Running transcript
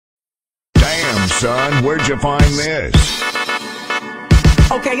son, where'd you find this?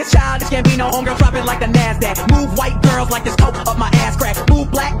 Okay, it's childish, can't be no homegirl dropping like the NASDAQ. Move white girls like this coke up my ass crack.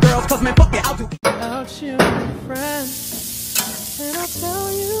 Move black girls, cause man, fuck it, I'll do.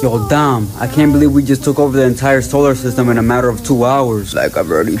 Yo, Dom, I can't believe we just took over the entire solar system in a matter of 2 hours. Like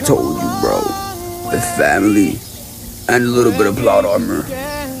I've already told you, bro. With family and a little bit of plot armor,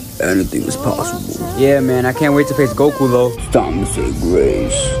 anything is possible. Yeah, man, I can't wait to face Goku, though. It's time to say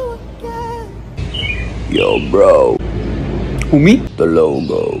grace. Yo, bro. Who, me? The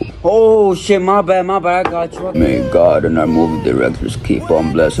logo. Oh, shit, my bad, I got you. May God and our movie directors keep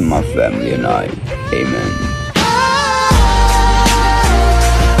on blessing my family and I. Amen.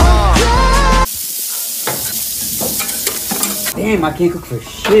 Damn, I can't cook for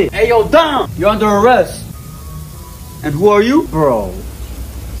shit. Hey, yo, Dom! You're under arrest. And who are you? Bro,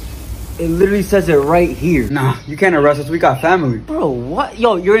 it literally says it right here. Nah, you can't arrest us. We got family. Bro, what?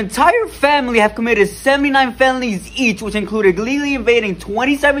 Yo, your entire family have committed 79 felonies each, which included illegally invading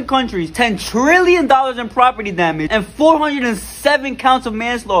 27 countries, $10 trillion in property damage, and 407 counts of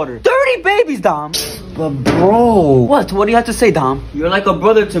manslaughter. 30 babies, Dom. But bro, what do you have to say, Dom? You're like a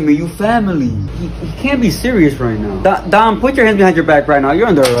brother to me. You family. He can't be serious right now. Dom, put your hands behind your back right now. You're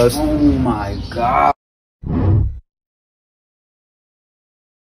under arrest. Oh my God.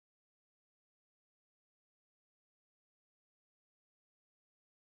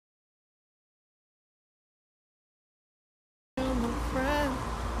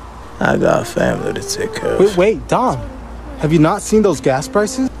 I got family to take care of. Wait, Dom. Have you not seen those gas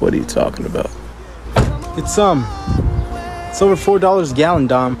prices? What are you talking about? It's over $4 a gallon,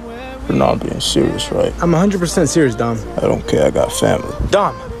 Dom. You're not being serious, right? I'm 100% serious, Dom. I don't care, I got family.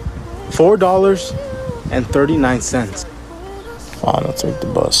 Dom, $4.39. Fine, I'll take the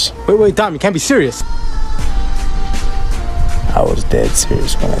bus. Wait, Dom, you can't be serious. I was dead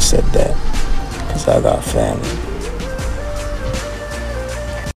serious when I said that. Because I got family.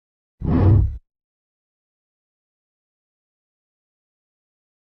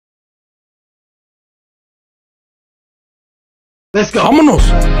 Let's go. ¡Vámonos!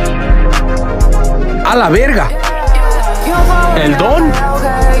 ¡A la verga! El Don,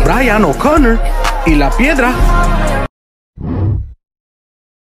 Brian O'Connor y La Piedra.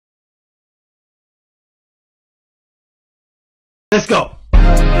 Let's go.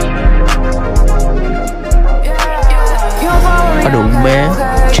 I don't man,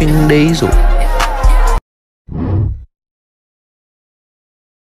 Ching Diesel.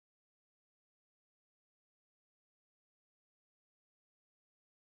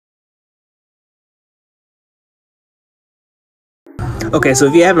 Okay, so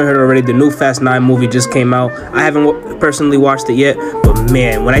if you haven't heard already, the new Fast 9 movie just came out. I haven't personally watched it yet, but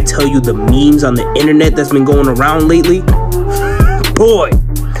man, when I tell you the memes on the internet that's been going around lately, boy,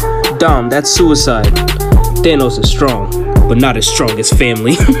 Dom, that's suicide. Thanos is strong, but not as strong as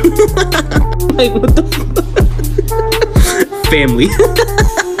family. Like, what the fuck? Family.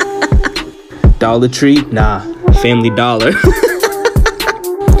 Dollar Tree? Nah, Family Dollar.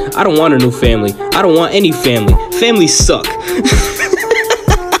 I don't want a new family. I don't want any family. Families suck.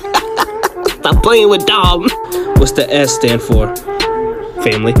 Stop playing with Dom. What's the S stand for?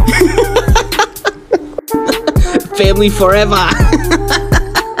 Family. Family forever.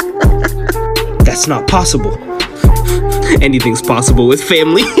 That's not possible. Anything's possible with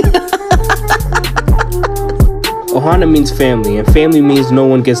family. Ohana means family, and family means no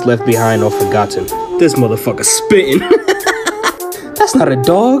one gets left behind or forgotten. This motherfucker's spitting. That's not a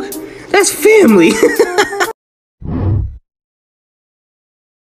dog. That's family.